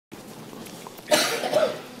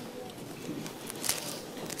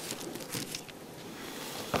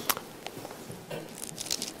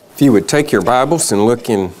If you would take your Bibles and look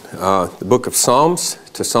in the book of Psalms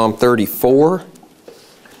to Psalm 34.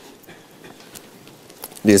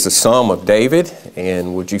 It is a psalm of David,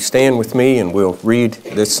 and would you stand with me and we'll read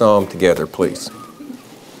this psalm together, please.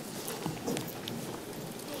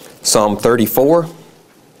 Psalm 34.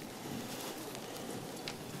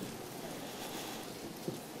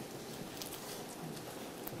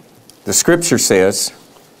 The scripture says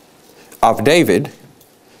of David,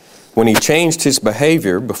 when he changed his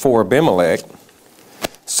behavior before Abimelech,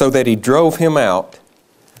 so that he drove him out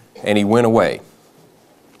and he went away.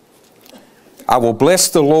 I will bless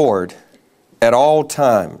the Lord at all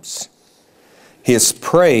times. His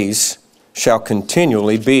praise shall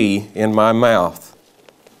continually be in my mouth.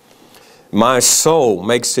 My soul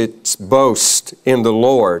makes its boast in the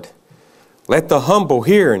Lord. Let the humble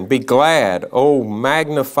hear and be glad. Oh,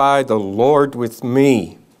 magnify the Lord with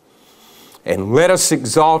me, and let us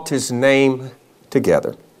exalt His name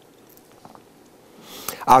together.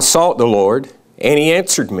 I sought the Lord, and He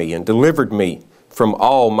answered me and delivered me from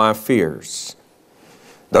all my fears.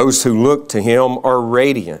 Those who look to Him are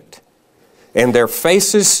radiant, and their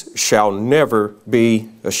faces shall never be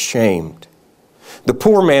ashamed. The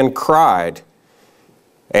poor man cried,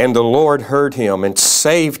 and the Lord heard him and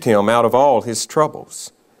saved him out of all his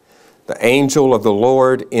troubles. The angel of the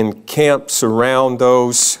Lord encamps around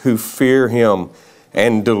those who fear Him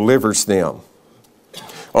and delivers them.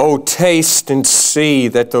 Oh, taste and see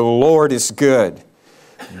that the Lord is good.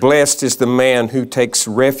 Blessed is the man who takes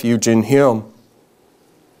refuge in Him.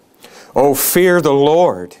 Oh, fear the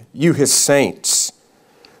Lord, you His saints,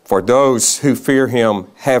 for those who fear Him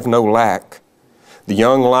have no lack. The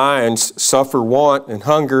young lions suffer want and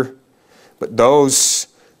hunger, but those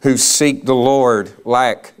who seek the Lord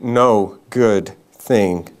lack no good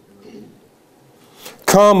thing.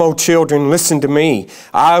 Come, O children, listen to me.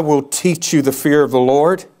 I will teach you the fear of the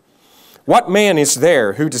Lord. What man is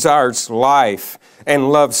there who desires life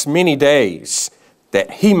and loves many days, that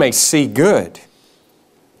he may see good?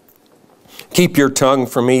 Keep your tongue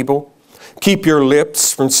from evil. Keep your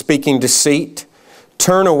lips from speaking deceit.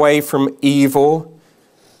 Turn away from evil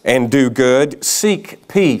and do good. Seek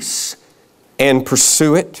peace and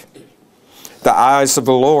pursue it. The eyes of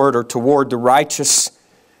the Lord are toward the righteous,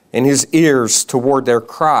 and His ears toward their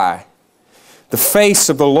cry. The face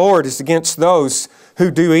of the Lord is against those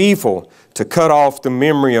who do evil, to cut off the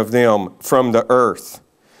memory of them from the earth.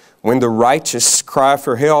 When the righteous cry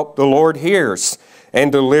for help, the Lord hears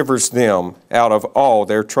and delivers them out of all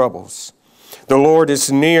their troubles. The Lord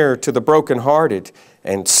is near to the brokenhearted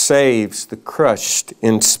and saves the crushed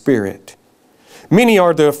in spirit. Many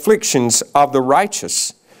are the afflictions of the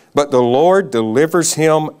righteous, but the Lord delivers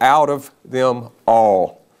him out of them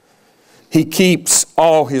all. He keeps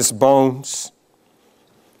all his bones.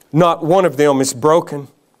 Not one of them is broken.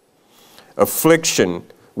 Affliction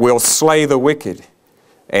will slay the wicked,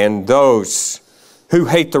 and those who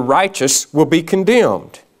hate the righteous will be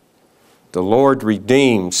condemned. The Lord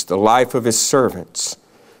redeems the life of His servants.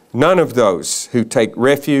 None of those who take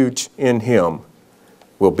refuge in Him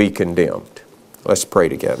will be condemned. Let's pray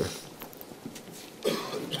together.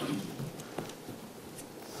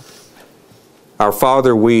 Our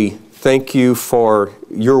Father, we thank You for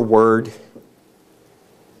Your word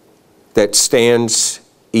that stands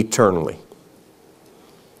eternally.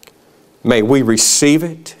 May we receive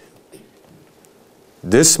it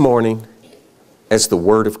this morning as the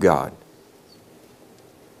Word of God.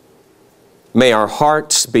 May our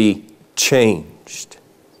hearts be changed.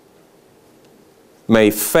 May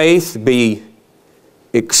faith be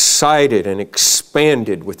excited and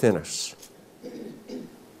expanded within us.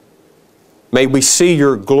 May we see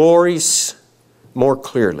Your glories more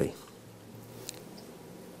clearly.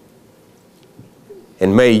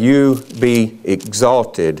 And may You be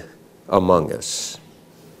exalted among us.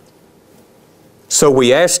 So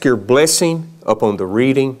we ask Your blessing upon the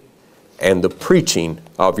reading and the preaching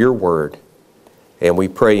of Your word. And we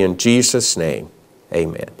pray in Jesus' name,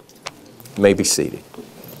 amen. You may be seated.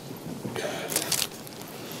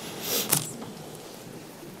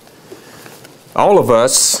 All of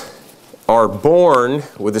us are born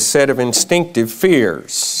with a set of instinctive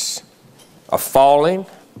fears of falling,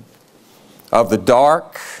 of the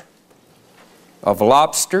dark, of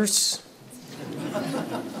lobsters,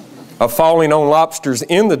 of falling on lobsters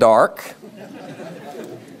in the dark,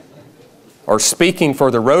 or speaking for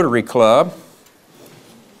the Rotary Club.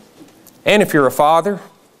 And if you're a father,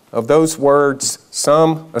 of those words,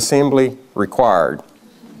 some assembly required.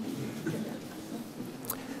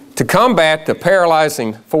 To combat the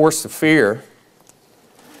paralyzing force of fear,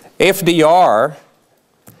 FDR,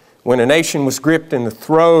 when a nation was gripped in the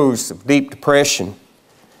throes of deep depression,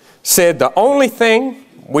 said the only thing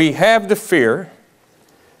we have to fear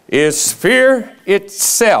is fear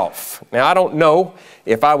itself. Now, I don't know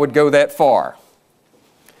if I would go that far.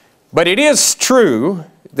 But it is true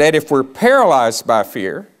that if we're paralyzed by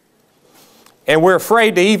fear and we're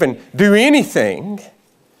afraid to even do anything,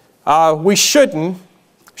 we shouldn't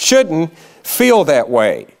feel that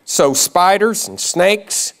way. So spiders and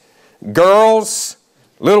snakes, girls,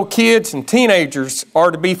 little kids and teenagers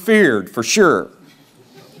are to be feared for sure.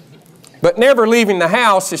 But never leaving the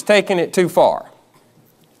house is taking it too far.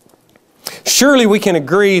 Surely we can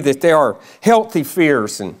agree that there are healthy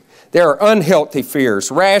fears and there are unhealthy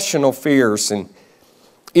fears, rational fears and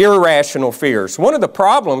irrational fears. One of the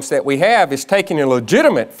problems that we have is taking a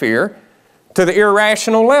legitimate fear to the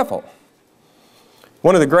irrational level.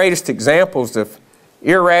 One of the greatest examples of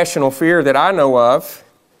irrational fear that I know of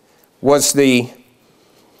was the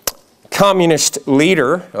communist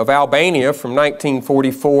leader of Albania from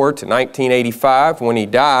 1944 to 1985 when he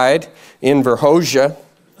died in Vrhoža.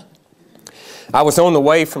 I was on the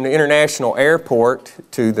way from the international airport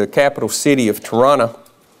to the capital city of Tirana.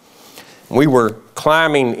 We were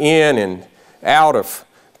climbing in and out of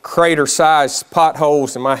crater-sized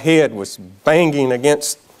potholes, and my head was banging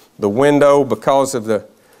against the window because of the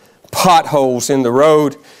potholes in the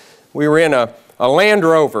road. We were in a Land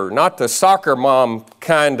Rover, not the soccer mom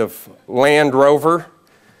kind of Land Rover,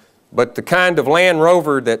 but the kind of Land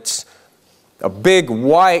Rover that's a big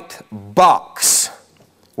white box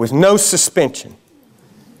with no suspension.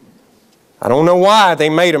 I don't know why they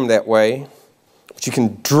made them that way, but you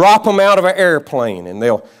can drop them out of an airplane and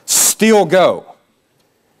they'll still go.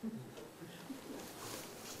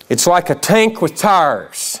 It's like a tank with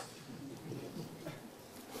tires.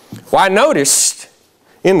 Well, I noticed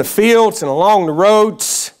in the fields and along the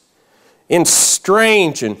roads, in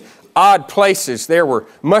strange and odd places, there were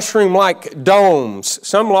mushroom-like domes,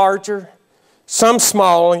 some larger, some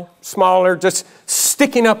smaller, just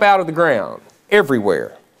sticking up out of the ground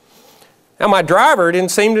everywhere. Now, my driver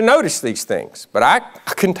didn't seem to notice these things, but I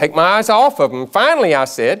couldn't take my eyes off of them. Finally, I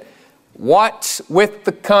said, "What's with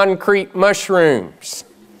the concrete mushrooms?"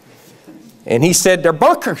 And he said, "They're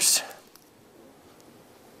bunkers."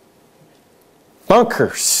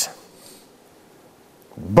 Bunkers.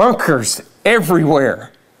 Bunkers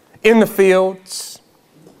everywhere. In the fields,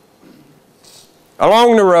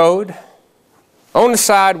 along the road, on the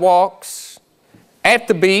sidewalks, at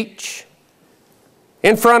the beach,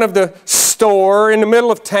 in front of the store, in the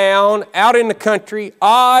middle of town, out in the country,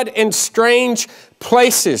 odd and strange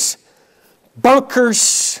places.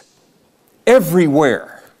 Bunkers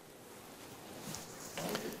everywhere.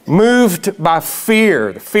 Moved by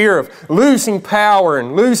fear, the fear of losing power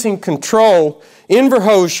and losing control, in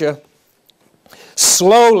Vrhoža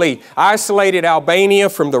slowly isolated Albania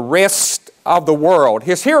from the rest of the world.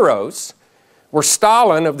 His heroes were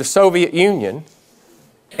Stalin of the Soviet Union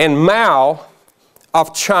and Mao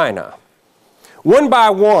of China. One by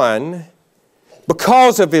one,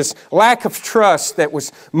 because of his lack of trust that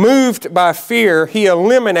was moved by fear, he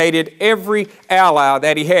eliminated every ally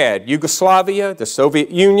that he had. Yugoslavia, the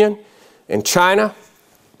Soviet Union, and China,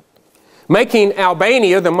 making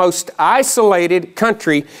Albania the most isolated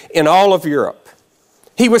country in all of Europe.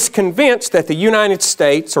 He was convinced that the United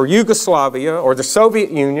States or Yugoslavia or the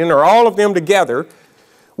Soviet Union or all of them together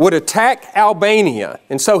would attack Albania.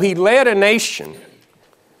 And so he led a nation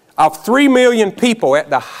of 3 million people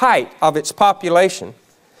at the height of its population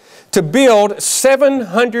to build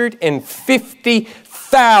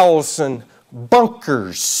 750,000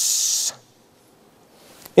 bunkers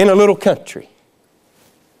in a little country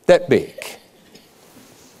that big.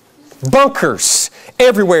 Bunkers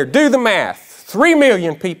everywhere. Do the math. 3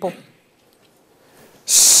 million people,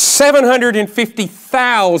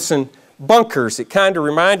 750,000 bunkers. It kind of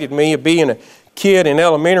reminded me of being a kid in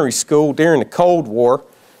elementary school during the Cold War.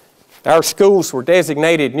 Our schools were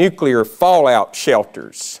designated nuclear fallout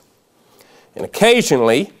shelters. And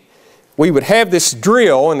occasionally, we would have this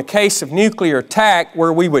drill in the case of nuclear attack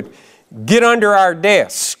where we would get under our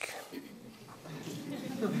desk.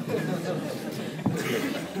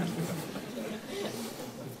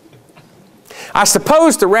 I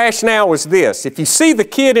suppose the rationale was this: if you see the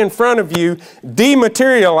kid in front of you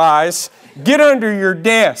dematerialize, get under your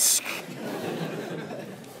desk.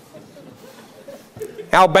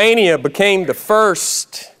 Albania became the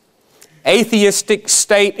first atheistic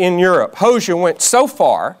state in Europe. Vrhoža went so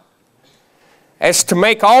far as to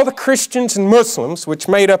make all the Christians and Muslims, which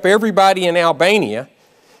made up everybody in Albania,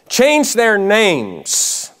 change their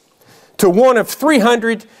names to one of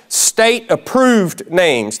 300 state-approved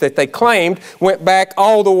names that they claimed went back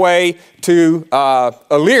all the way to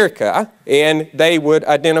Illyrica, and they would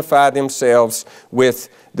identify themselves with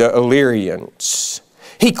the Illyrians.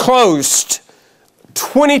 He closed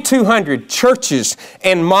 2,200 churches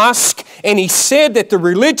and mosques, and he said that the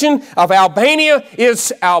religion of Albania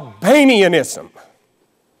is Albanianism.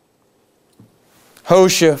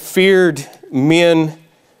 Hoshea feared men,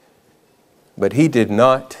 but he did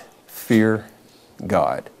not fear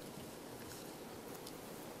God.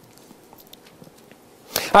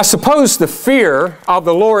 I suppose the fear of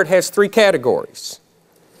the Lord has three categories.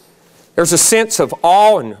 There's a sense of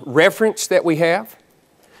awe and reverence that we have.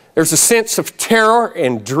 There's a sense of terror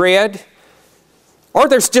and dread. Or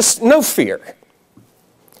there's just no fear.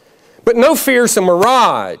 But no fear is a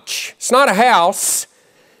mirage. It's not a house.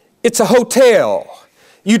 It's a hotel.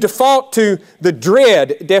 You default to the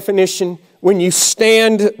dread definition when you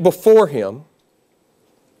stand before Him.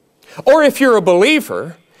 Or if you're a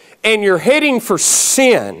believer and you're heading for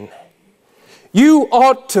sin, you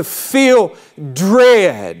ought to feel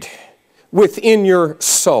dread within your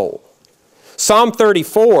soul. Psalm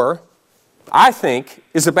 34, I think,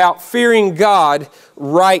 is about fearing God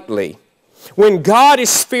rightly. When God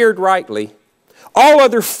is feared rightly, all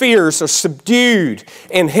other fears are subdued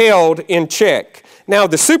and held in check. Now,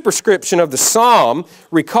 the superscription of the psalm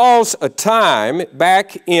recalls a time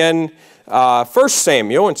back in 1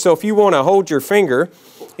 Samuel. And so if you want to hold your finger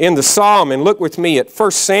in the psalm and look with me at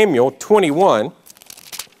 1 Samuel 21,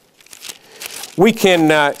 we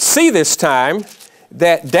can see this time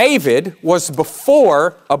that David was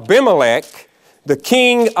before Abimelech, the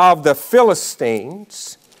king of the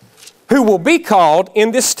Philistines, who will be called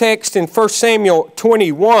in this text in 1 Samuel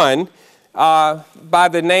 21 by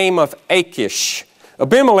the name of Achish.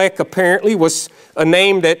 Abimelech apparently was a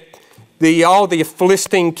name that all the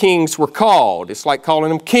Philistine kings were called. It's like calling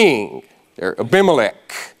them king. They're Abimelech.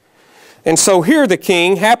 And so here the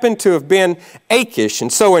king happened to have been Achish.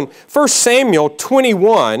 And so in 1 Samuel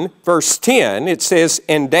 21, verse 10, it says,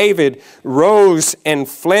 "And David rose and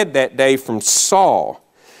fled that day from Saul,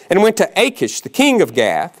 and went to Achish, the king of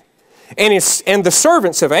Gath. And the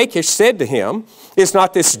servants of Achish said to him, 'Is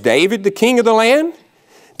not this David, the king of the land?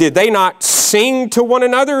 Did they not sing to one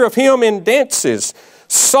another of him in dances?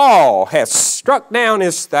 Saul hath struck down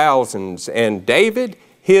his thousands, and David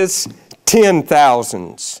his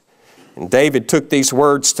 10,000s.' And David took these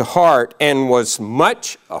words to heart and was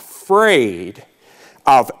much afraid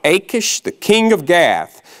of Achish, the king of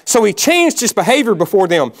Gath. So he changed his behavior before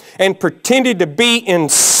them and pretended to be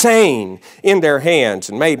insane in their hands,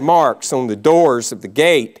 and made marks on the doors of the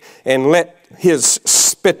gate, and let his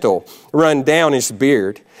spittle run down his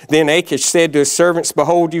beard. Then Achish said to his servants,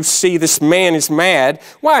 'Behold, you see this man is mad.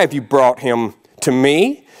 Why have you brought him to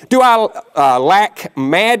me? Do I lack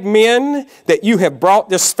madmen that you have brought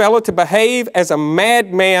this fellow to behave as a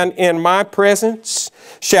madman in my presence?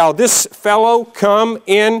 Shall this fellow come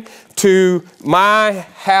into my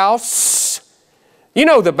house?'" You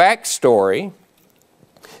know the backstory.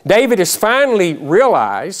 David has finally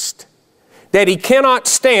realized that he cannot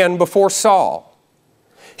stand before Saul.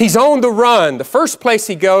 He's on the run. The first place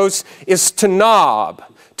he goes is to Nob,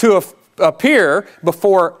 to appear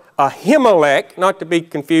before Ahimelech, not to be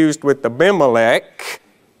confused with Abimelech,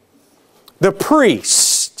 the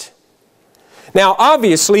priest. Now,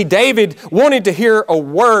 obviously, David wanted to hear a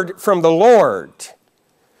word from the Lord,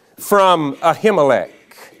 from Ahimelech.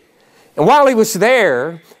 And while he was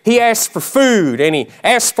there, he asked for food and he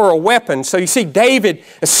asked for a weapon. So you see, David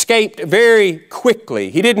escaped very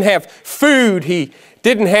quickly. He didn't have food. He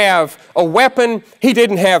didn't have a weapon. He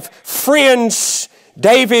didn't have friends.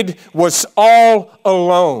 David was all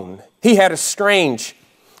alone. He had a strange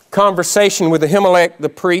conversation with Ahimelech the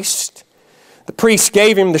priest. The priest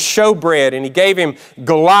gave him the showbread, and he gave him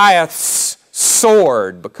Goliath's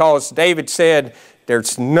sword, because David said,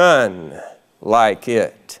 "There's none like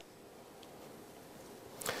it."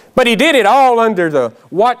 But he did it all under the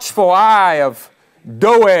watchful eye of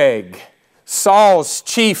Doeg, Saul's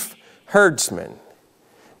chief herdsman.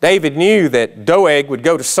 David knew that Doeg would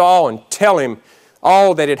go to Saul and tell him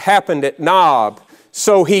all that had happened at Nob.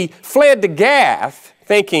 So he fled to Gath,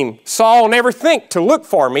 thinking, Saul will never think to look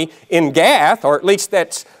for me in Gath, or at least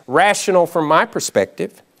that's rational from my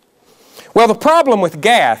perspective. Well, the problem with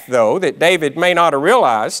Gath, though, that David may not have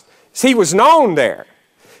realized, is he was known there.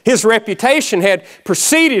 His reputation had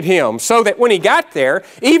preceded him, so that when he got there,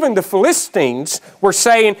 even the Philistines were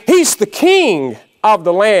saying, "He's the king of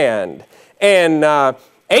the land." And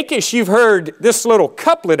Achish, you've heard this little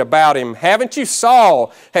couplet about him, haven't you?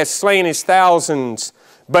 Saul has slain his thousands,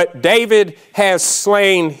 but David has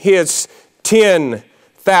slain his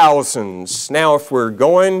 10,000s. Now, if we're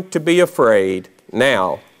going to be afraid,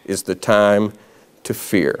 now is the time to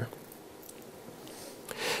fear.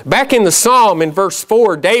 Back in the Psalm in verse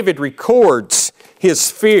 4, David records his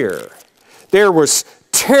fear. There was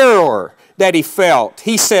terror that he felt.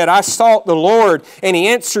 He said, I sought the Lord, and He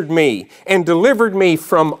answered me and delivered me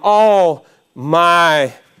from all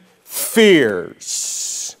my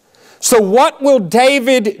fears. So what will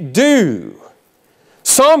David do?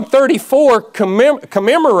 Psalm 34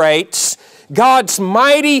 commemorates God's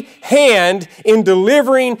mighty hand in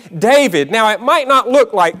delivering David. Now, it might not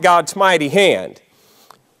look like God's mighty hand.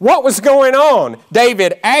 What was going on?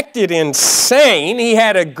 David acted insane. He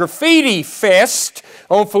had a graffiti fest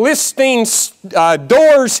on Philistines'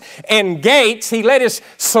 doors and gates. He let his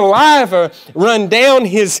saliva run down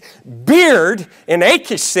his beard, and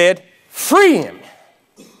Achish said, free him.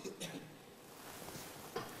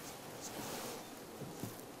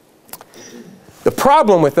 The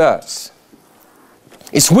problem with us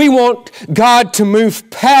is we want God to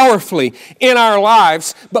move powerfully in our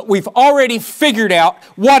lives, but we've already figured out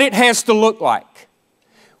what it has to look like.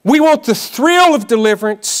 We want the thrill of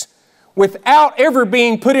deliverance without ever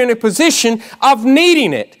being put in a position of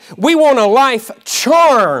needing it. We want a life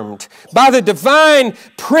charmed by the divine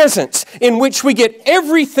presence in which we get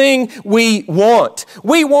everything we want.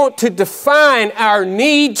 We want to define our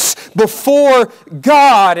needs before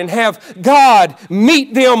God and have God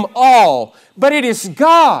meet them all. But it is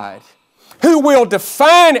God who will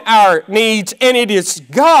define our needs, and it is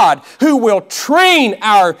God who will train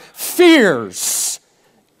our fears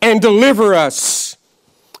and deliver us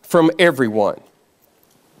from everyone.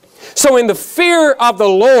 So in the fear of the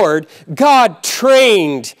Lord, God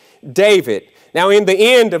trained David. Now in the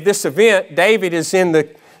end of this event, David is in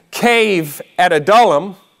the cave at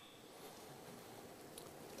Adullam,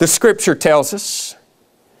 the Scripture tells us.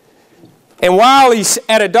 And while he's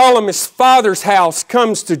at Adullam, his father's house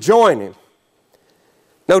comes to join him.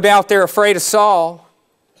 No doubt they're afraid of Saul,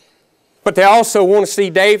 but they also want to see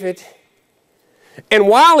David. And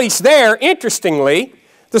while he's there, interestingly,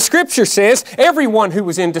 the Scripture says everyone who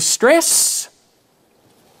was in distress,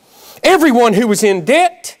 everyone who was in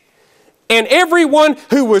debt, and everyone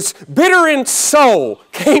who was bitter in soul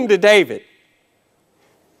came to David.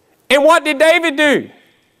 And what did David do?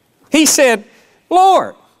 He said,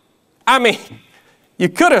 Lord, you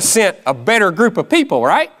could have sent a better group of people,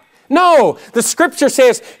 right? No, the Scripture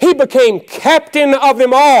says he became captain of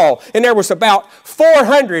them all. And there was about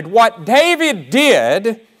 400. What David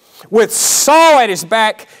did with Saul at his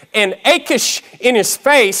back and Achish in his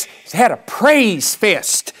face, he had a praise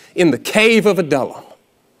fest in the cave of Adullam.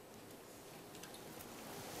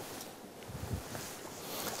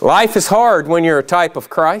 Life is hard when you're a type of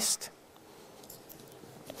Christ.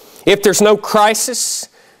 If there's no crisis,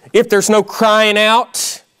 if there's no crying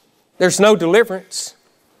out, there's no deliverance.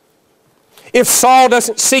 If Saul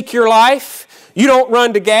doesn't seek your life, you don't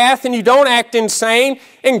run to Gath and you don't act insane,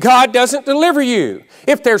 and God doesn't deliver you.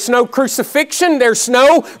 If there's no crucifixion, there's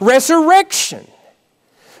no resurrection.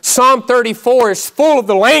 Psalm 34 is full of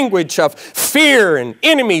the language of fear and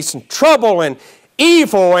enemies and trouble and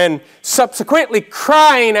evil and subsequently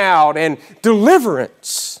crying out and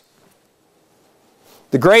deliverance.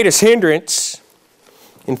 The greatest hindrance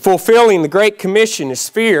in fulfilling the Great Commission is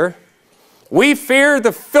fear. We fear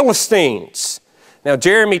the Philistines. Now,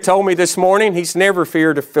 Jeremy told me this morning he's never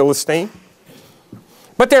feared a Philistine.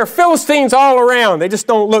 But there are Philistines all around. They just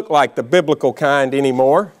don't look like the biblical kind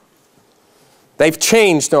anymore. They've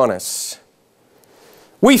changed on us.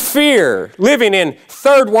 We fear living in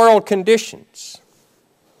third world conditions.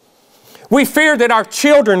 We fear that our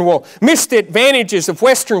children will miss the advantages of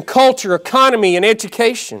Western culture, economy, and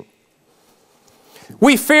education.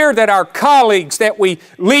 We fear that our colleagues that we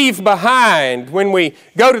leave behind when we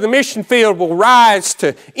go to the mission field will rise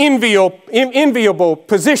to enviable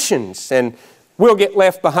positions and we'll get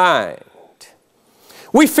left behind.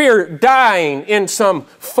 We fear dying in some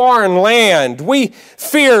foreign land. We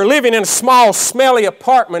fear living in a small, smelly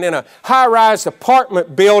apartment in a high-rise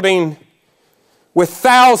apartment building with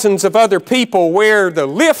thousands of other people where the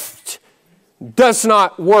lift does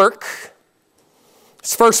not work.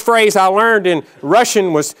 This first phrase I learned in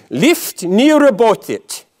Russian was "lift не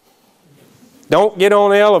работает." Don't get on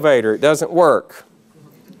the elevator, it doesn't work.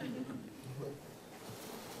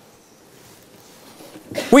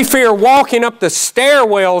 We fear walking up the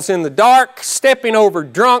stairwells in the dark, stepping over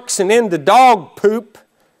drunks and into dog poop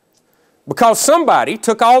because somebody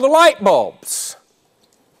took all the light bulbs.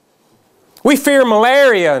 We fear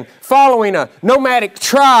malaria and following a nomadic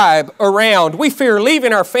tribe around. We fear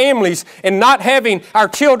leaving our families and not having our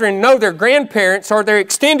children know their grandparents or their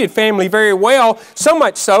extended family very well, so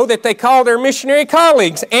much so that they call their missionary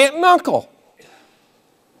colleagues aunt and uncle.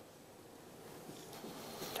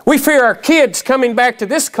 We fear our kids coming back to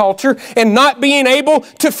this culture and not being able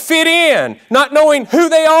to fit in, not knowing who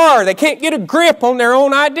they are. They can't get a grip on their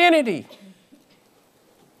own identity.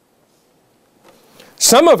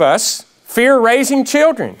 Some of us fear raising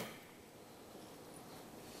children.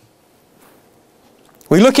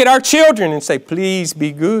 We look at our children and say, please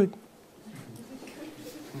be good.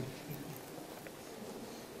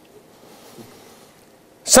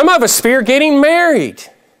 Some of us fear getting married.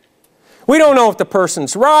 We don't know if the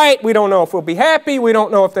person's right. We don't know if we'll be happy. We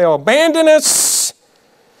don't know if they'll abandon us.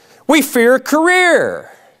 We fear a career.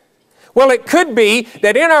 Well, it could be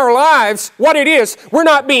that in our lives, what it is, we're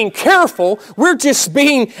not being careful. We're just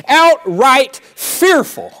being outright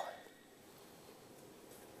fearful.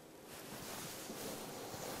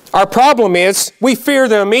 Our problem is we fear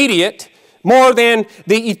the immediate more than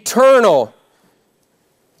the eternal.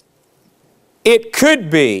 It could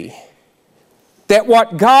be that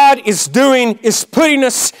what God is doing is putting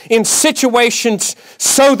us in situations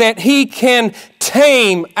so that He can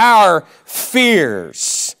tame our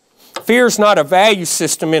fears. Fear is not a value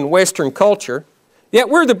system in Western culture, yet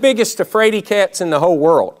we're the biggest afraid cats in the whole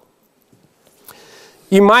world.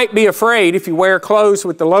 You might be afraid if you wear clothes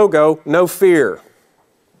with the logo, no fear.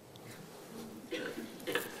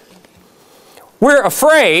 We're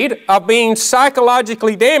afraid of being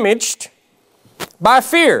psychologically damaged by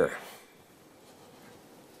fear.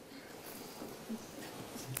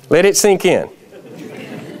 Let it sink in.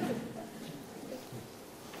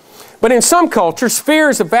 But in some cultures, fear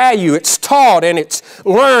is a value. It's taught and it's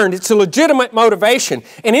learned. It's a legitimate motivation.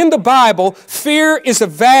 And in the Bible, fear is a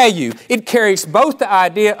value. It carries both the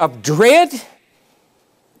idea of dread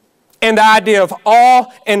and the idea of awe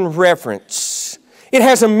and reverence. It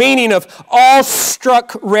has a meaning of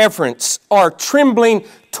awestruck reverence or trembling,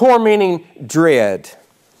 tormenting dread.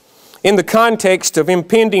 In the context of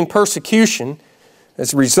impending persecution,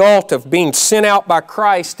 as a result of being sent out by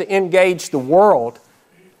Christ to engage the world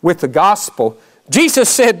with the gospel, Jesus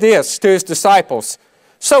said this to His disciples,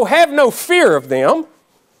 "So have no fear of them.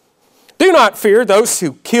 Do not fear those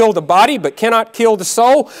who kill the body but cannot kill the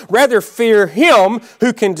soul. Rather fear Him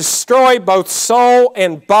who can destroy both soul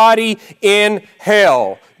and body in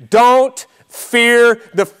hell." Don't fear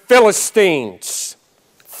the Philistines.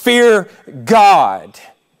 Fear God.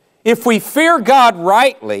 If we fear God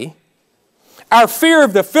rightly, our fear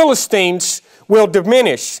of the Philistines will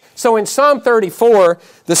diminish. So in Psalm 34,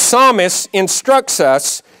 the psalmist instructs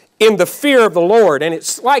us in the fear of the Lord. And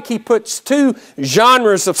it's like he puts two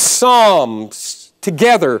genres of psalms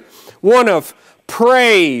together. One of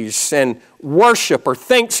praise and worship or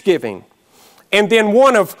thanksgiving. And then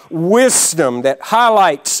one of wisdom that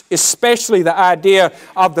highlights especially the idea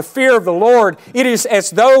of the fear of the Lord. It is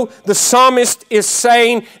as though the psalmist is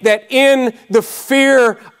saying that in the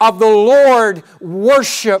fear of the Lord,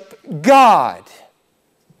 worship God.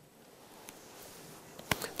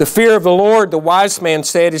 The fear of the Lord, the wise man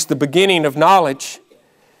said, is the beginning of knowledge.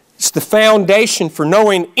 It's the foundation for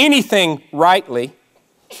knowing anything rightly.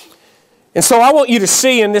 And so I want you to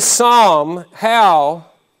see in this psalm how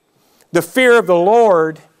the fear of the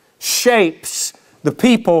Lord shapes the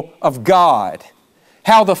people of God.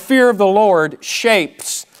 How the fear of the Lord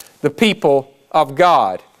shapes the people of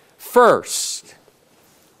God. First,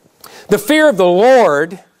 the fear of the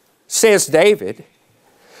Lord, says David,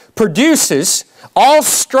 produces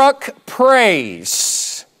awestruck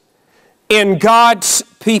praise in God's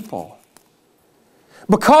people.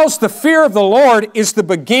 Because the fear of the Lord is the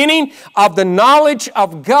beginning of the knowledge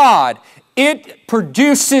of God, it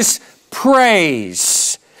produces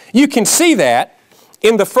praise. You can see that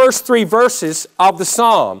in the first three verses of the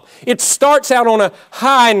psalm. It starts out on a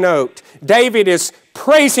high note. David is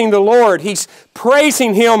praising the Lord. He's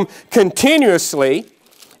praising Him continuously.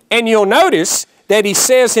 And you'll notice that he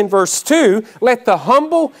says in verse 2, "Let the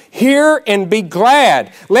humble hear and be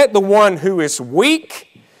glad. Let the one who is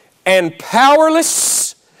weak and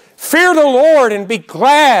powerless fear the Lord and be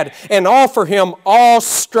glad and offer Him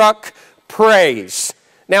awestruck praise."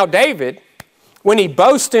 Now David, when he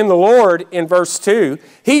boasts in the Lord in verse 2,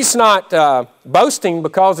 he's not boasting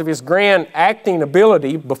because of his grand acting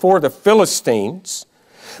ability before the Philistines,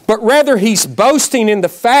 but rather he's boasting in the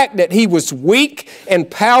fact that he was weak and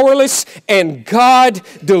powerless and God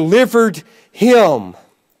delivered him.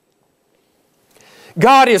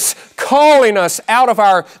 God is calling us out of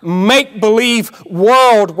our make-believe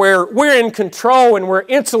world where we're in control and we're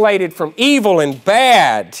insulated from evil and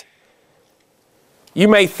bad. You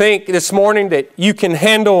may think this morning that you can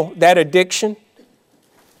handle that addiction.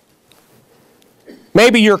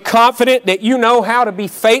 Maybe you're confident that you know how to be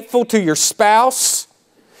faithful to your spouse.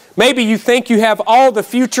 Maybe you think you have all the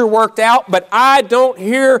future worked out, but I don't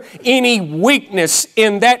hear any weakness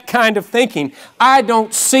in that kind of thinking. I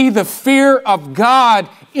don't see the fear of God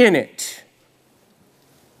in it.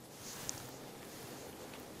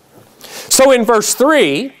 So in verse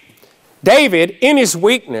 3, David, in his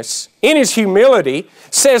weakness, in his humility,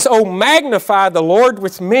 says, "Oh, magnify the Lord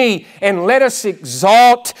with me, and let us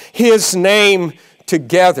exalt His name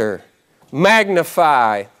together."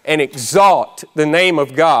 Magnify and exalt the name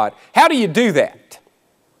of God. How do you do that?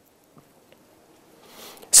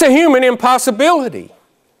 It's a human impossibility.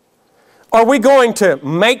 Are we going to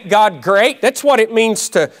make God great? That's what it means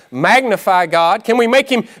to magnify God. Can we make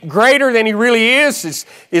Him greater than He really is?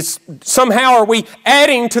 Somehow are we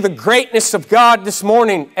adding to the greatness of God this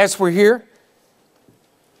morning as we're here?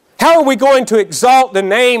 How are we going to exalt the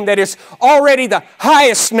name that is already the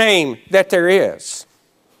highest name that there is?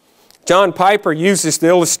 John Piper uses the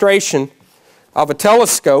illustration of a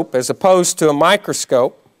telescope as opposed to a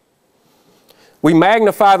microscope. We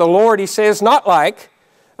magnify the Lord, he says, not like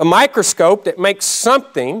a microscope that makes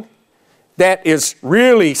something that is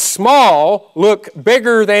really small look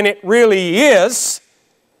bigger than it really is,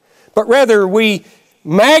 but rather we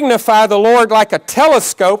magnify the Lord like a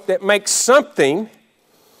telescope that makes something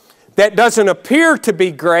that doesn't appear to be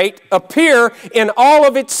great appear in all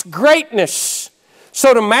of its greatness.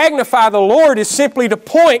 So to magnify the Lord is simply to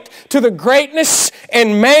point to the greatness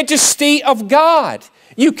and majesty of God.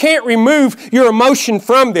 You can't remove your emotion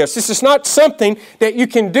from this. This is not something that you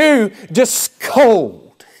can do just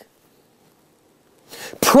cold.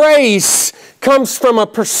 Praise comes from a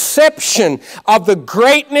perception of the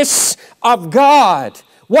greatness of God.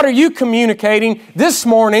 What are you communicating this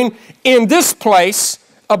morning in this place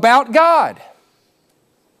about God?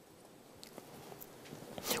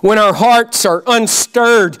 When our hearts are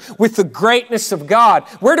unstirred with the greatness of God,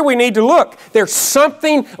 where do we need to look? There's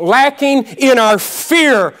something lacking in our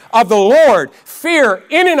fear of the Lord. Fear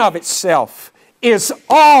in and of itself is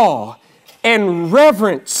awe and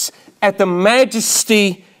reverence at the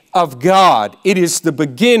majesty of God. It is the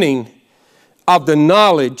beginning of the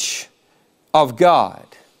knowledge of God.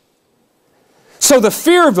 So the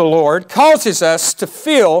fear of the Lord causes us to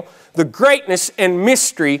feel the greatness and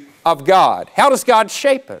mystery of God. How does God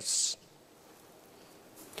shape us?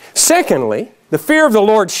 Secondly, the fear of the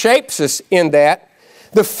Lord shapes us in that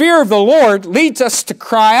the fear of the Lord leads us to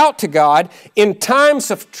cry out to God in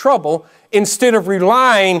times of trouble instead of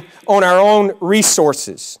relying on our own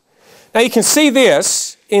resources. Now you can see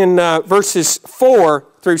this in verses 4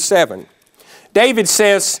 through 7. David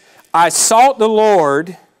says, "I sought the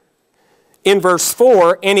Lord," in verse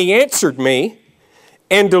 4, "and He answered me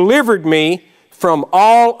and delivered me from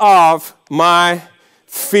all of my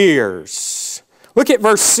fears." Look at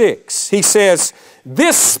verse 6. He says,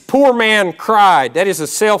 "This poor man cried." That is a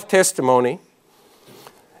self-testimony.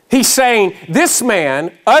 He's saying, this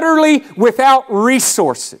man, utterly without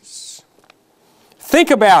resources.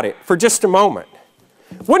 Think about it for just a moment.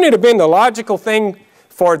 Wouldn't it have been the logical thing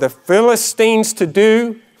for the Philistines to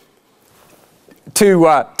do?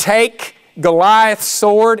 To take Goliath's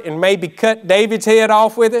sword and maybe cut David's head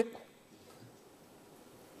off with it?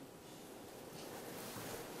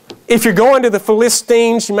 If you're going to the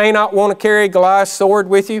Philistines, you may not want to carry Goliath's sword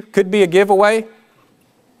with you. Could be a giveaway.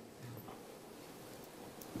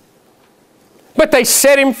 But they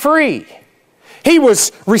set him free. He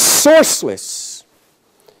was resourceless.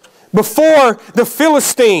 Before the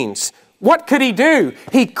Philistines, what could he do?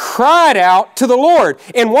 He cried out to the Lord.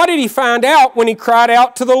 And what did he find out when he cried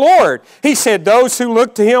out to the Lord? He said, "Those who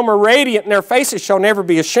look to Him are radiant, and their faces shall never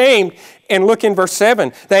be ashamed." And look in verse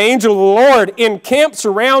 7. "The angel of the Lord encamps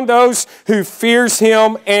around those who fears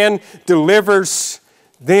Him and delivers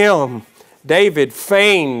them." David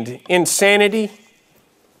feigned insanity.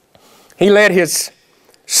 He let his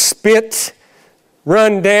spit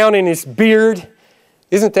run down in his beard.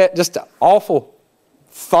 Isn't that just an awful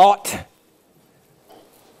thought?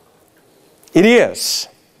 It is.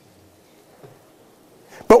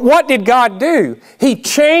 But what did God do? He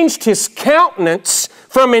changed His countenance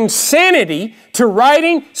from insanity to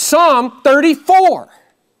writing Psalm 34.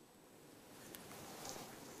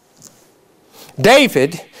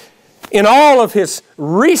 David, in all of his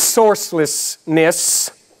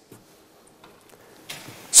resourcelessness,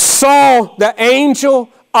 saw the angel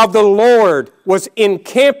of the Lord was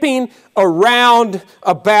encamping around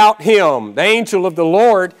about him. The angel of the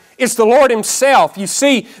Lord is the Lord himself. You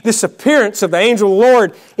see this appearance of the angel of the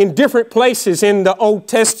Lord in different places in the Old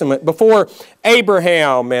Testament, before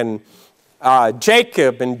Abraham and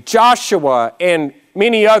Jacob and Joshua and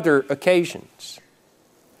many other occasions.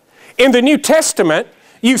 In the New Testament,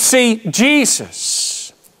 you see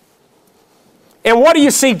Jesus. And what do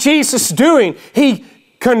you see Jesus doing? He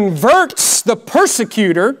converts the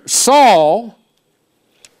persecutor, Saul,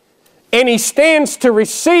 and he stands to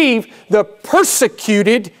receive the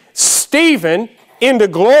persecuted Stephen into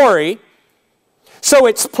glory. So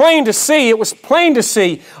it's plain to see, it was plain to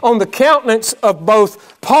see on the countenance of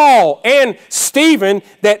both Paul and Stephen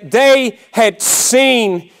that they had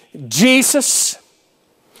seen Jesus.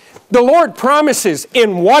 The Lord promises,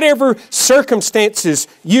 in whatever circumstances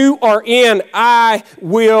you are in, I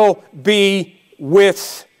will be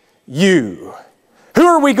with you. Who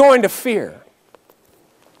are we going to fear?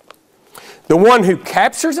 The one who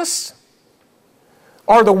captures us,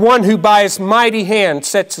 or the one who by his mighty hand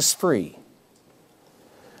sets us free?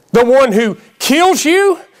 The one who kills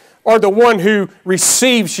you, or the one who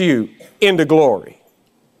receives you into glory?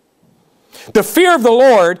 The fear of the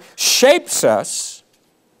Lord shapes us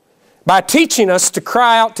by teaching us to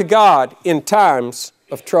cry out to God in times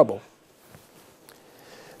of trouble.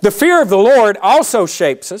 The fear of the Lord also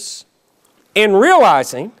shapes us in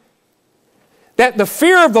realizing that the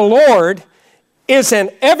fear of the Lord is an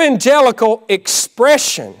evangelical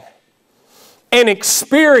expression, an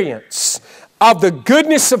experience of the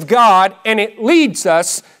goodness of God, and it leads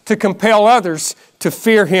us to compel others to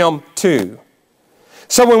fear Him too.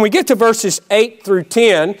 So when we get to verses 8 through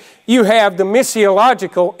 10, you have the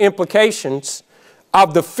missiological implications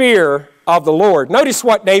of the fear of the Lord. Notice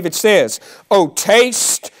what David says, "Oh,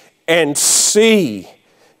 taste and see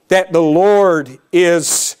that the Lord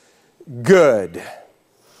is good."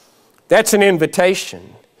 That's an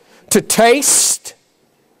invitation to taste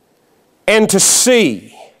and to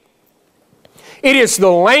see. It is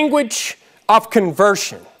the language of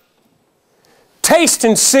conversion. Taste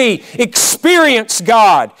and see, experience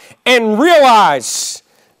God, and realize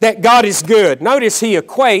that God is good. Notice he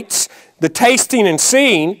equates the tasting and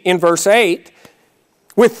seeing in verse 8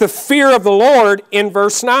 with the fear of the Lord in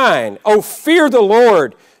verse 9. "Oh, fear the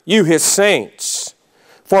Lord, you His saints,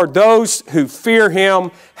 for those who fear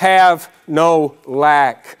Him have no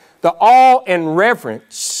lack." The awe and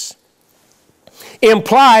reverence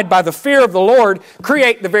implied by the fear of the Lord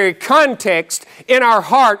create the very context in our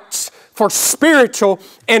hearts for spiritual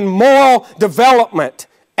and moral development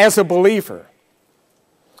as a believer.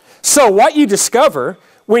 So what you discover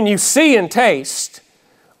when you see and taste,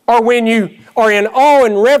 or when you are in awe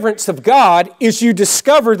and reverence of God, is you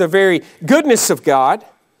discover the very goodness of God,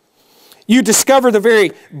 you discover the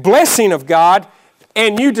very blessing of God,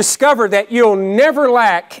 and you discover that you'll never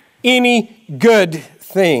lack any good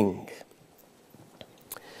thing.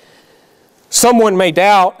 Someone may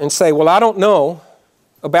doubt and say, "Well, I don't know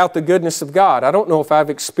about the goodness of God. I don't know if I've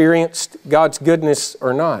experienced God's goodness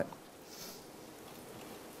or not."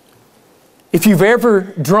 If you've ever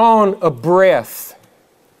drawn a breath,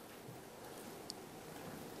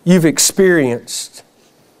 you've experienced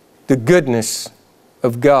the goodness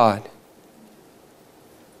of God.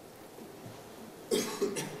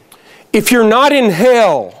 If you're not in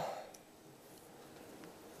hell,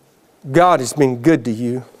 God has been good to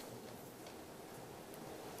you.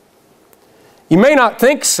 You may not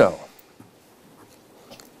think so,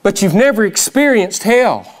 but you've never experienced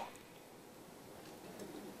hell.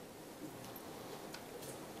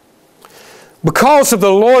 Because of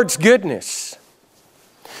the Lord's goodness,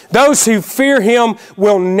 those who fear Him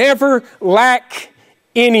will never lack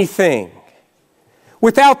anything.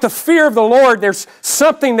 Without the fear of the Lord, there's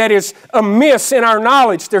something that is amiss in our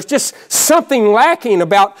knowledge. There's just something lacking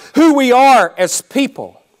about who we are as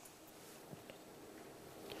people.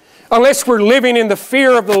 Unless we're living in the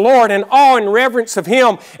fear of the Lord and awe and reverence of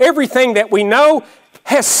Him, everything that we know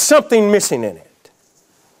has something missing in it.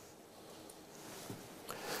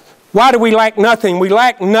 Why do we lack nothing? We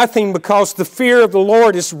lack nothing because the fear of the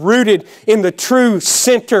Lord is rooted in the true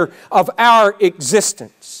center of our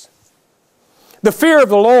existence. The fear of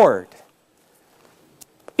the Lord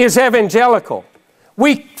is evangelical.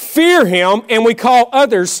 We fear Him and we call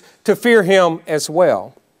others to fear Him as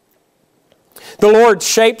well. The Lord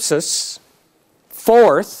shapes us,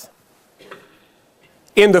 fourth,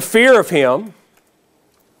 in the fear of Him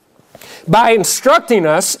by instructing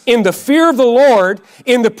us in the fear of the Lord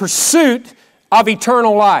in the pursuit of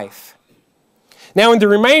eternal life. Now in the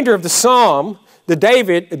remainder of the psalm,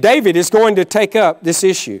 David is going to take up this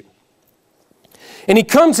issue. And he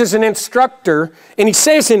comes as an instructor, and he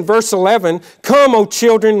says in verse 11, "Come, O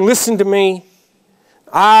children, listen to me.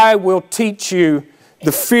 I will teach you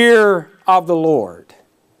the fear of the Lord.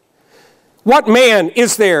 What man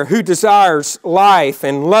is there who desires life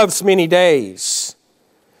and loves many days,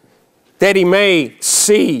 that he may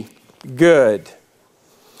see good?"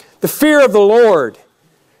 The fear of the Lord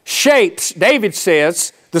shapes, David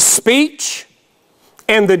says, the speech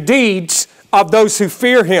and the deeds of those who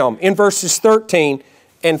fear Him in verses 13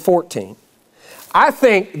 and 14. I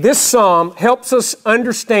think this psalm helps us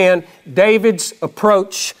understand David's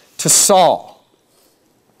approach to Saul.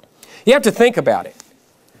 You have to think about it.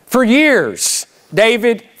 For years,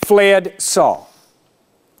 David fled Saul.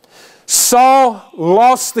 Saul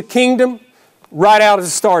lost the kingdom right out of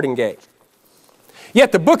the starting gate.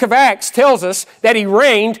 Yet the book of Acts tells us that he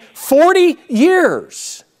reigned 40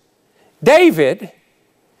 years. David,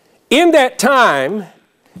 in that time,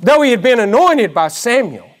 though he had been anointed by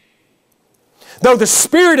Samuel, though the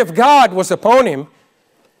Spirit of God was upon him,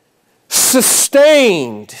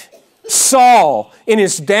 sustained Saul in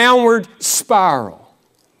his downward spiral.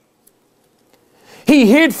 He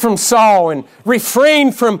hid from Saul and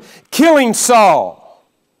refrained from killing Saul.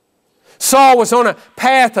 Saul was on a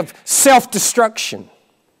path of self-destruction.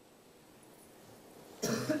 I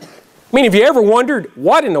mean, have you ever wondered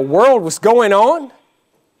what in the world was going on?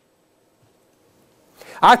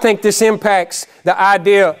 I think this impacts the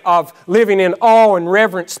idea of living in awe and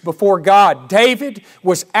reverence before God. David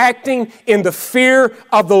was acting in the fear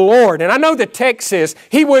of the Lord. And I know the text says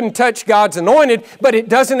he wouldn't touch God's anointed, but it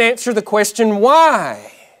doesn't answer the question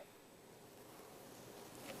why.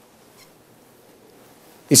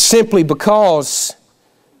 It's simply because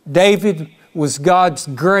David was God's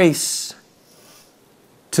grace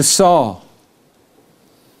to Saul.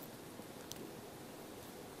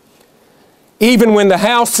 Even when the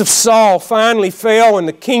house of Saul finally fell and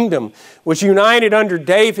the kingdom was united under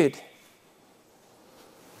David,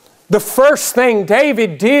 the first thing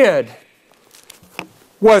David did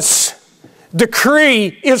was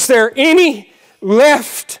decree, "Is there any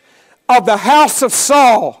left of the house of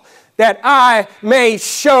Saul, that I may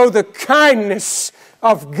show the kindness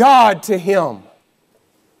of God to him?"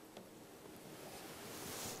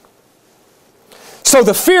 So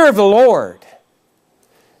the fear of the Lord,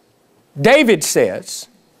 David says,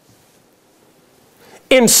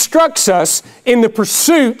 instructs us in the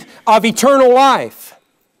pursuit of eternal life.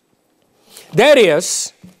 That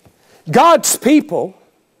is, God's people,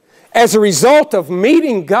 as a result of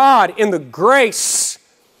meeting God in the grace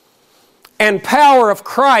and power of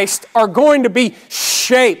Christ, are going to be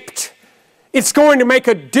shaped. It's going to make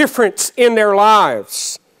a difference in their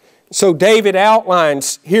lives. So David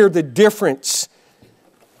outlines here the difference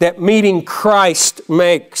that meeting Christ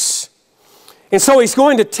makes. And so he's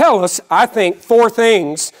going to tell us, I think, 4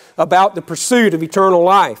 things about the pursuit of eternal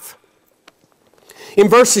life. In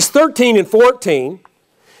verses 13 and 14,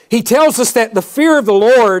 he tells us that the fear of the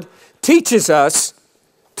Lord teaches us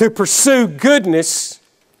to pursue goodness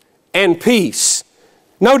and peace.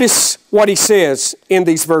 Notice what he says in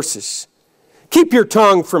these verses. "Keep your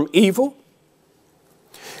tongue from evil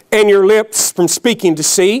and your lips from speaking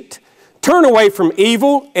deceit. Turn away from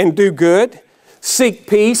evil and do good. Seek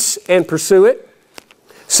peace and pursue it."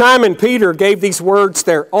 Simon Peter gave these words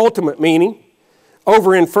their ultimate meaning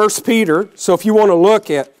over in 1 Peter. So if you want to look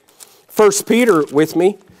at 1 Peter with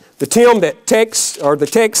me, the text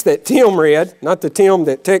that Tim read, not the Tim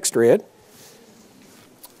that text read,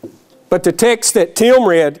 but the text that Tim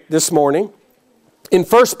read this morning, in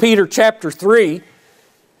 1 Peter chapter 3,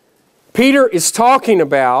 Peter is talking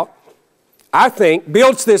about, I think,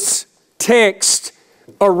 builds this text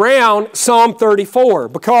around Psalm 34,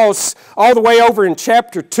 because all the way over in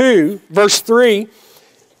chapter 2, verse 3,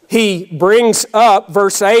 he brings up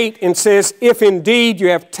verse 8 and says, "If indeed you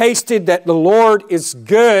have tasted that the Lord is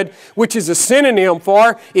good," which is a synonym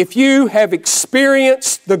for if you have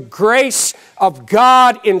experienced the grace of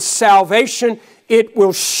God in salvation, it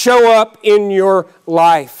will show up in your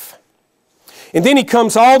life. And then he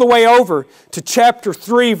comes all the way over to chapter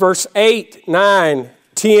 3, verse 8, 9,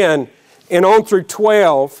 10, and on through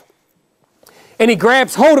 12. And he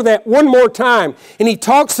grabs hold of that one more time. And he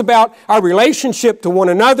talks about our relationship to one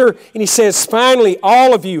another. And he says, "Finally,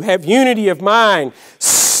 all of you have unity of mind,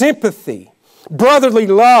 sympathy, brotherly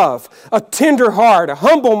love, a tender heart, a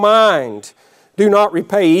humble mind. Do not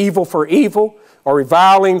repay evil for evil or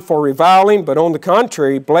reviling for reviling, but on the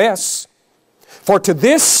contrary, bless. For to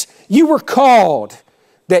this you were called,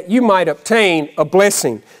 that you might obtain a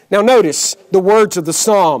blessing." Now notice the words of the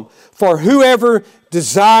psalm. "For whoever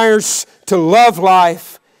desires to love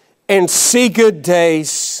life and see good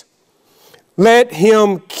days, Let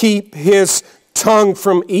him keep his tongue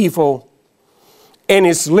from evil and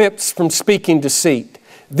his lips from speaking deceit.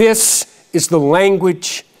 This is the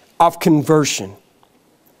language of conversion.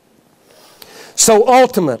 So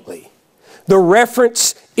ultimately, the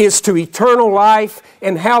reference is to eternal life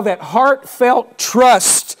and how that heartfelt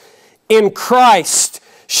trust in Christ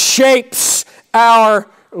shapes our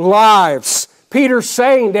lives. Peter's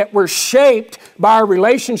saying that we're shaped by our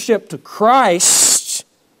relationship to Christ,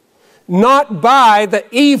 not by the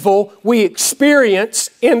evil we experience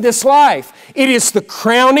in this life. It is the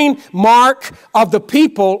crowning mark of the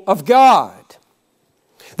people of God.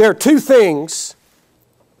 There are two things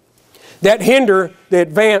that hinder the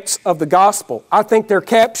advance of the gospel. I think they're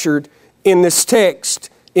captured in this text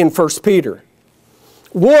in 1 Peter.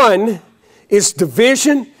 One is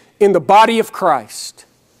division in the body of Christ.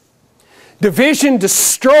 Division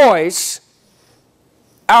destroys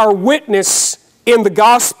our witness in the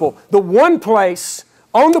gospel. The one place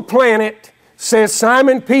on the planet, says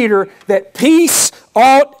Simon Peter, that peace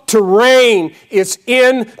ought to reign is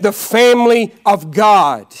in the family of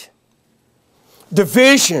God.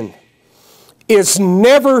 Division is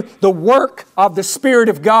never the work of the Spirit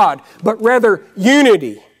of God, but rather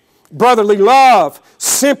unity, brotherly love,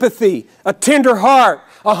 sympathy, a tender heart,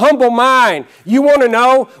 a humble mind. You want to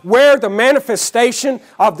know where the manifestation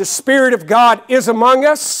of the Spirit of God is among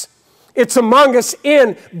us? It's among us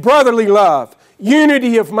in brotherly love,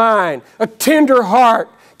 unity of mind, a tender heart,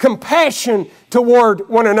 compassion toward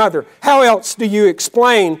one another. How else do you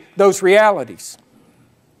explain those realities?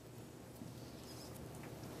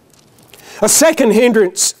 A second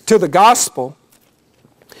hindrance to the gospel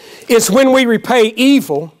is when we repay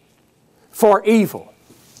evil for evil.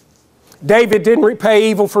 David didn't repay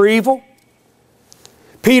evil for evil.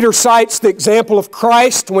 Peter cites the example of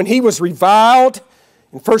Christ when he was reviled.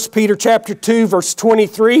 In 1 Peter chapter 2, verse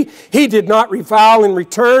 23, he did not revile in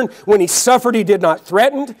return. When he suffered, he did not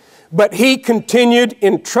threaten, but he continued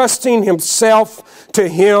entrusting himself to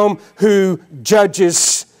him who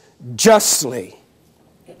judges justly.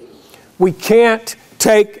 We can't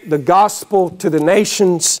take the gospel to the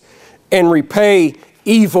nations and repay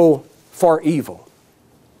evil for evil.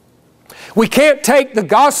 We can't take the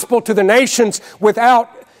gospel to the nations without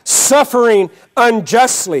suffering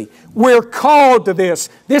unjustly. We're called to this.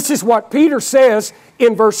 This is what Peter says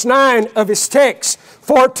in verse 9 of his text.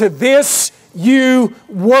 For to this you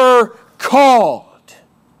were called.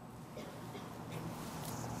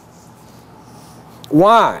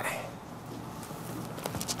 Why?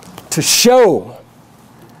 To show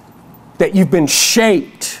that you've been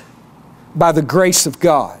shaped by the grace of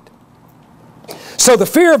God. So the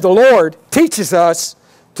fear of the Lord teaches us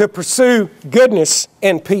to pursue goodness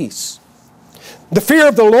and peace. The fear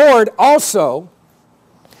of the Lord also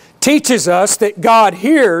teaches us that God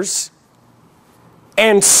hears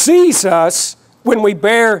and sees us when we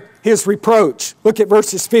bear His reproach. Look at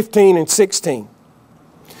verses 15 and 16.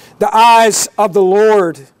 The eyes of the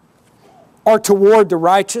Lord are toward the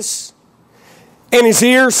righteous, and His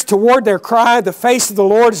ears toward their cry. The face of the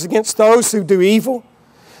Lord is against those who do evil,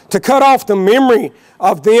 to cut off the memory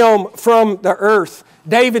of them from the earth.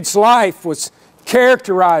 David's life was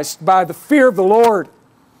characterized by the fear of the Lord.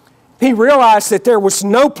 He realized that there was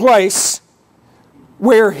no place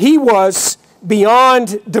where he was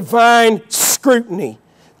beyond divine scrutiny.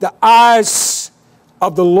 The eyes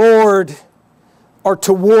of the Lord are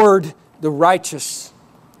toward the righteous.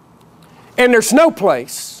 And there's no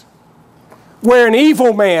place where an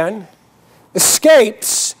evil man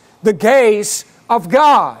escapes the gaze of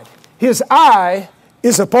God. His eye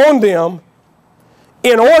is upon them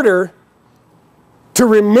in order to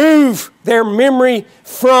remove their memory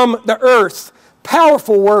from the earth.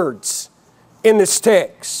 Powerful words in this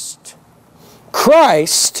text.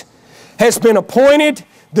 Christ has been appointed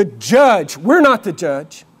the judge. We're not the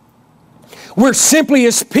judge. We're simply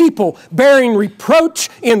His people bearing reproach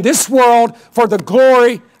in this world for the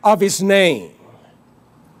glory of His name.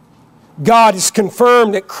 God has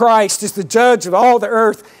confirmed that Christ is the judge of all the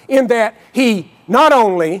earth in that He not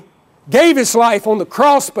only gave His life on the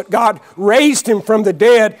cross, but God raised Him from the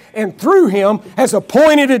dead and through Him has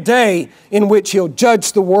appointed a day in which He'll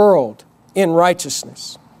judge the world in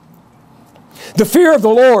righteousness. The fear of the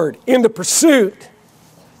Lord in the pursuit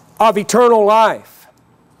of eternal life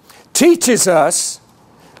teaches us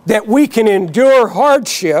that we can endure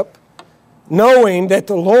hardship knowing that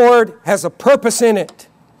the Lord has a purpose in it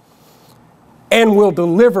and will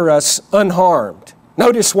deliver us unharmed.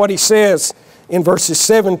 Notice what He says in verses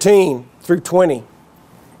 17 through 20.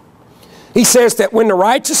 He says that when the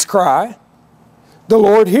righteous cry, the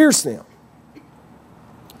Lord hears them.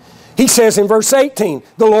 He says in verse 18,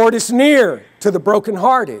 the Lord is near to the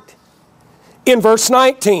brokenhearted. In verse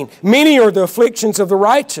 19, many are the afflictions of the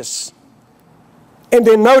righteous. And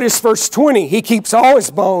then notice verse 20, He keeps all His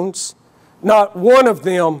bones, not one of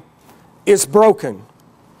them is broken.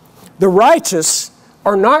 The righteous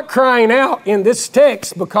are not crying out in this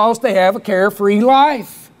text because they have a carefree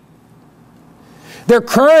life. They're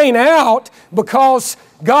crying out because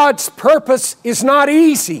God's purpose is not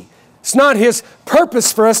easy. It's not His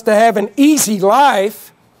purpose for us to have an easy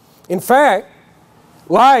life. In fact,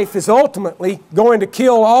 life is ultimately going to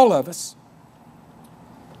kill all of us.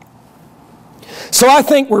 So I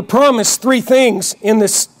think we're promised three things in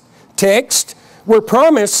this text. We're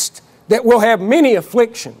promised that we'll have many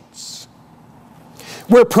afflictions.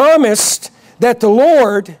 We're promised that the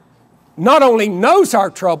Lord not only knows our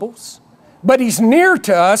troubles, but He's near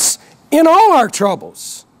to us in all our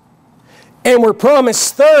troubles. And we're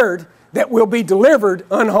promised, third, that we'll be delivered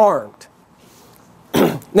unharmed.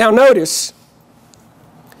 Now notice,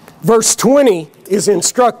 verse 20 is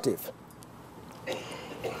instructive.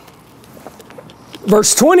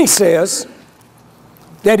 Verse 20 says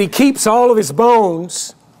that He keeps all of His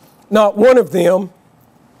bones, not one of them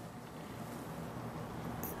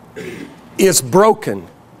is broken.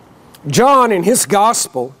 John, in his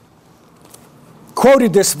gospel,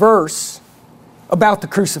 quoted this verse about the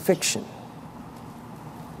crucifixion.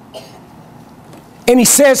 And he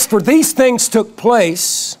says, for these things took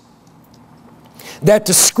place that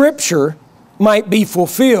the Scripture might be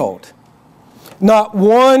fulfilled. Not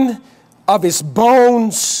one of His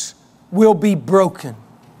bones will be broken.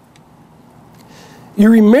 You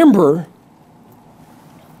remember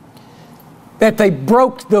that they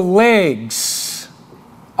broke the legs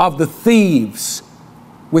of the thieves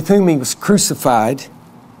with whom He was crucified.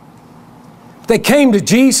 They came to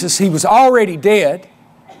Jesus. He was already dead.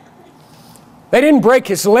 They didn't break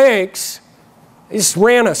His legs. They just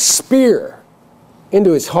ran a spear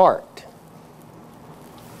into His heart.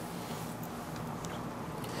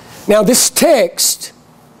 Now, this text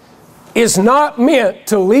is not meant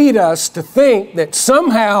to lead us to think that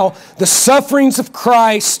somehow the sufferings of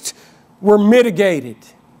Christ were mitigated.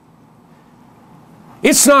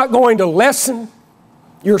 It's not going to lessen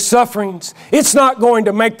your sufferings. It's not going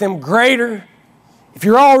to make them greater if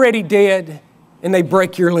you're already dead and they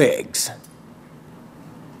break your legs.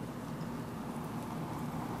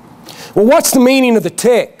 Well, what's the meaning of the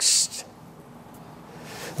text?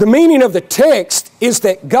 The meaning of the text is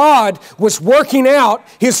that God was working out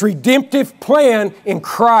His redemptive plan in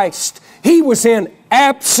Christ. He was in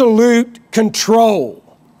absolute control.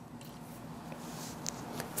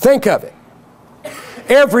 Think of it.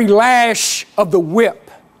 Every lash of the whip,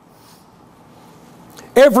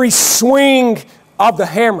 every swing of the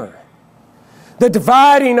hammer, the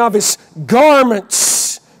dividing of His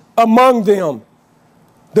garments among them,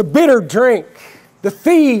 the bitter drink, the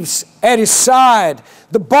thieves at His side,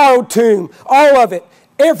 the borrowed tomb, all of it,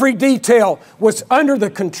 every detail was under the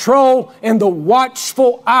control and the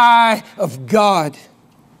watchful eye of God.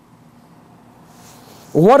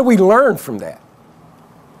 What do we learn from that?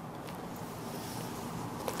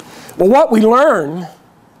 Well, what we learn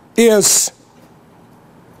is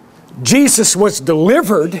Jesus was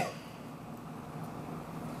delivered,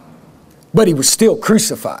 but He was still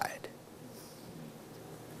crucified.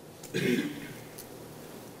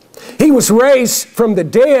 He was raised from the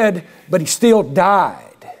dead, but He still died.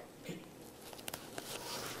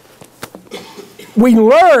 We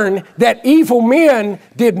learn that evil men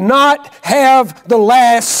did not have the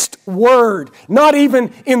last word, not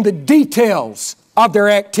even in the details of their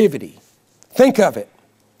activity. Think of it.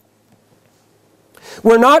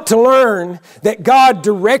 We're not to learn that God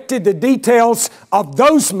directed the details of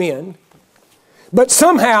those men, but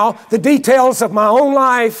somehow the details of my own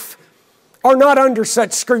life are not under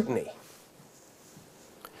such scrutiny.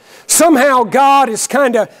 Somehow God is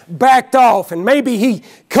kind of backed off, and maybe He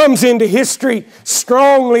comes into history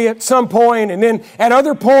strongly at some point, and then at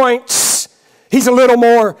other points He's a little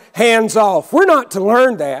more hands-off. We're not to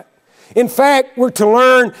learn that. In fact, we're to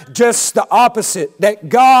learn just the opposite, that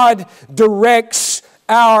God directs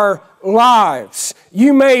our lives.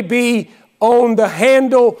 You may be on the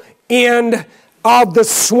handle end of the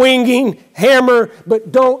swinging hammer,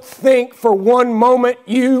 but don't think for one moment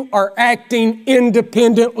you are acting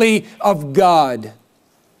independently of God.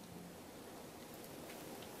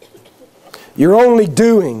 You're only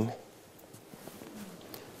doing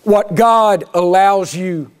what God allows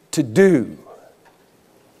you to do.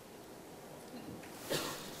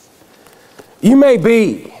 You may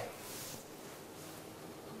be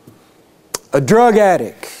a drug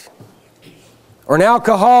addict or an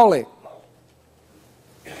alcoholic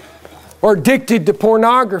or addicted to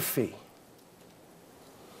pornography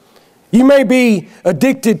You may be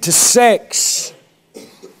addicted to sex.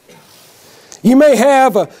 You may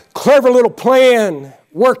have a clever little plan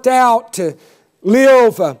worked out to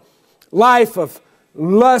live a life of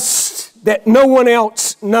lust that no one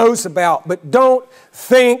else knows about. But don't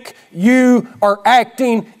think you are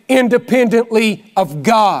acting independently of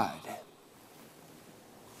God.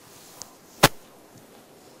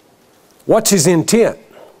 What's His intent?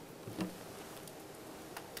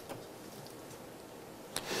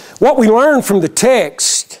 What we learn from the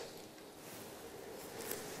text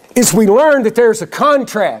is we learn that there's a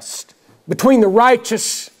contrast between the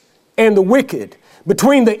righteous and the wicked,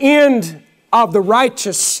 between the end of the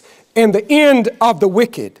righteous and the end of the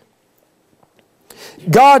wicked.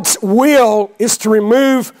 God's will is to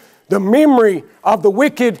remove the memory of the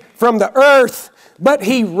wicked from the earth, but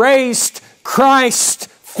He raised Christ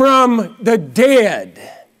from the dead.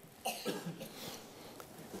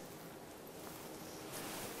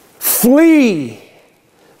 Flee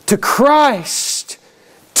to Christ.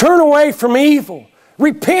 Turn away from evil.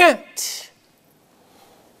 Repent.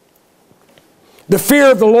 The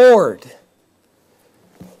fear of the Lord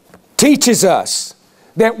teaches us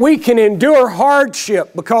that we can endure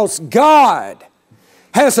hardship because God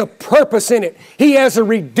has a purpose in it. He has a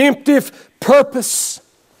redemptive purpose.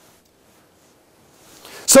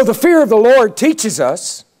 So the fear of the Lord teaches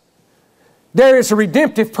us there is a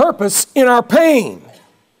redemptive purpose in our pain.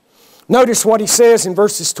 Notice what He says in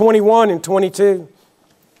verses 21 and 22.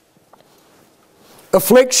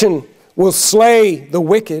 Affliction will slay the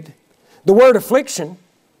wicked. The word affliction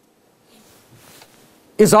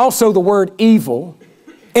is also the word evil,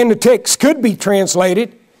 and the text could be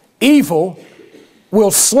translated, evil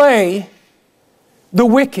will slay the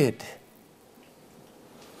wicked.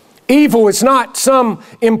 Evil is not some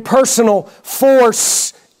impersonal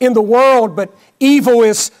force in the world, but evil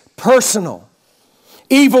is personal.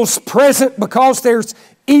 Evil's present because there's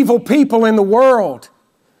evil people in the world.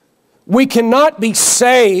 We cannot be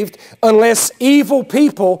saved unless evil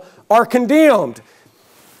people are condemned.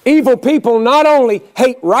 Evil people not only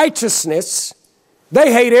hate righteousness,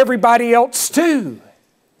 they hate everybody else too.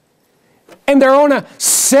 And they're on a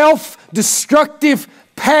self-destructive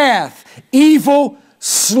path. Evil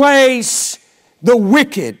slays the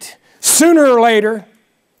wicked. Sooner or later,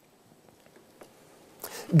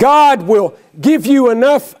 God will give you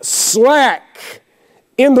enough slack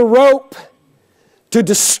in the rope to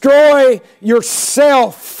destroy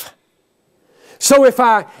yourself. So if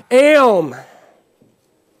I am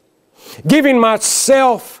giving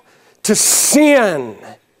myself to sin,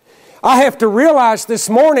 I have to realize this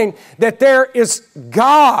morning that there is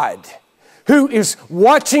God who is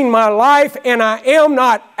watching my life, and I am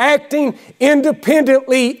not acting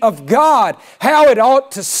independently of God. How it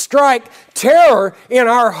ought to strike terror in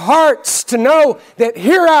our hearts to know that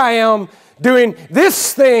here I am doing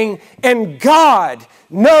this thing and God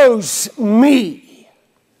knows me.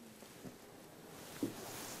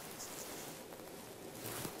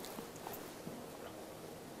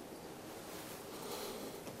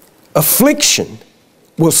 Affliction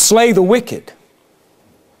will slay the wicked.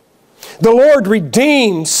 The Lord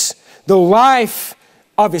redeems the life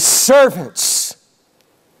of His servants.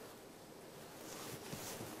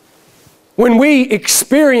 When we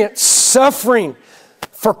experience suffering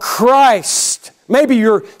for Christ, maybe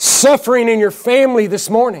you're suffering in your family this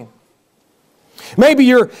morning. Maybe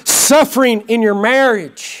you're suffering in your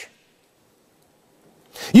marriage.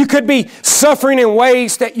 You could be suffering in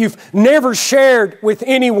ways that you've never shared with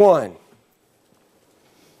anyone.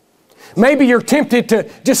 Maybe you're tempted to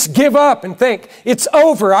just give up and think, it's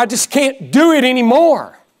over, I just can't do it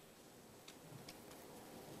anymore.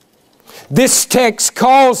 This text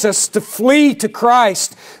calls us to flee to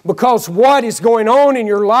Christ because what is going on in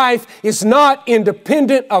your life is not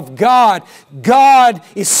independent of God. God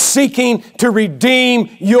is seeking to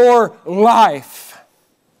redeem your life.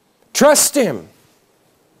 Trust Him.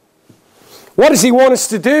 What does He want us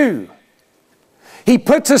to do? He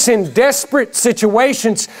puts us in desperate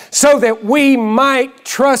situations so that we might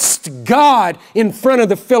trust God in front of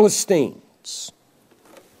the Philistines.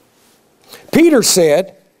 Peter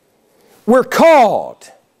said, we're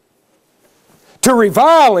called to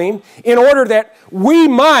revile Him in order that we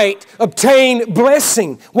might obtain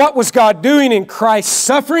blessing. What was God doing in Christ's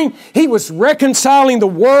suffering? He was reconciling the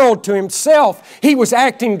world to Himself. He was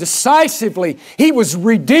acting decisively. He was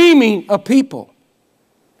redeeming a people.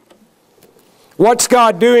 What's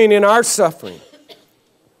God doing in our suffering?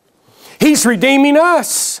 He's redeeming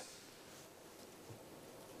us.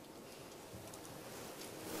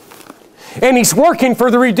 And He's working for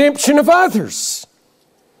the redemption of others.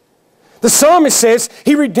 The psalmist says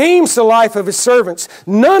He redeems the life of His servants.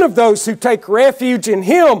 None of those who take refuge in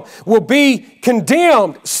Him will be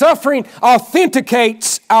condemned. Suffering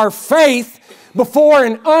authenticates our faith before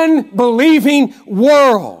an unbelieving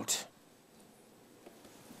world.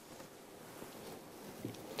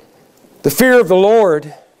 The fear of the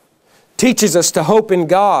Lord teaches us to hope in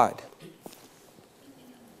God.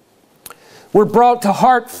 We're brought to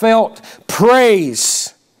heartfelt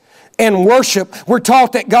praise and worship. We're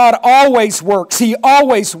taught that God always works. He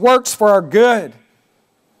always works for our good,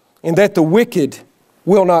 and that the wicked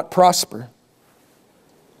will not prosper.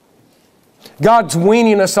 God's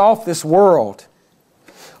weaning us off this world,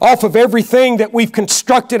 off of everything that we've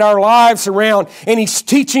constructed our lives around, and He's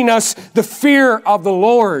teaching us the fear of the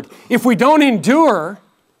Lord. If we don't endure,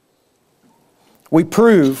 we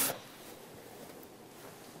prove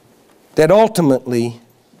that ultimately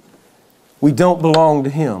we don't belong to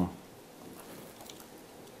Him.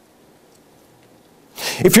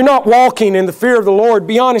 If you're not walking in the fear of the Lord,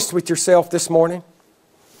 be honest with yourself this morning.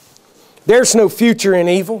 There's no future in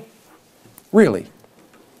evil, really.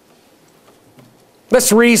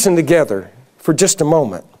 Let's reason together for just a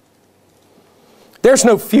moment. There's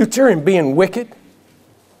no future in being wicked.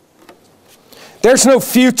 There's no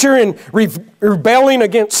future in rebelling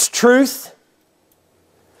against truth,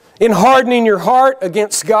 in hardening your heart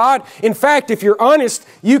against God. In fact, if you're honest,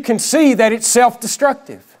 you can see that it's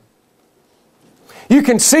self-destructive. You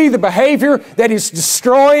can see the behavior that is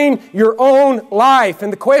destroying your own life.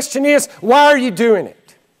 And the question is, why are you doing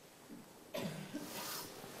it?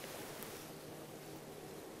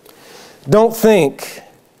 Don't think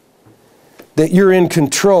that you're in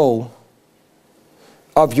control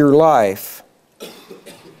of your life.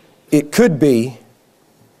 It could be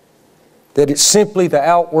that it's simply the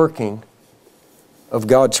outworking of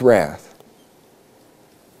God's wrath.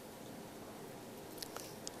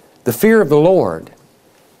 The fear of the Lord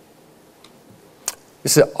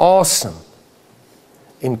is an awesome,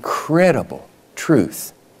 incredible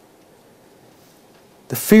truth.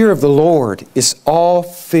 The fear of the Lord is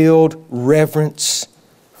all-filled reverence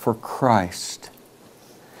for Christ.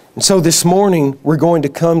 And so this morning we're going to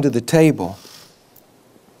come to the table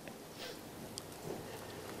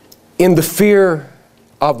in the fear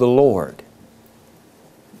of the Lord.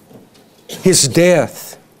 His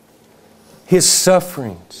death, His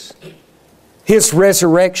sufferings, His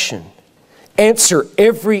resurrection answer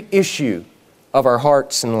every issue of our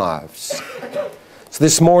hearts and lives. So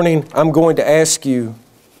this morning, I'm going to ask you,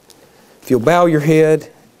 if you'll bow your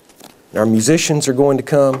head, and our musicians are going to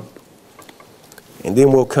come, and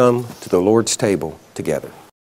then we'll come to the Lord's table together.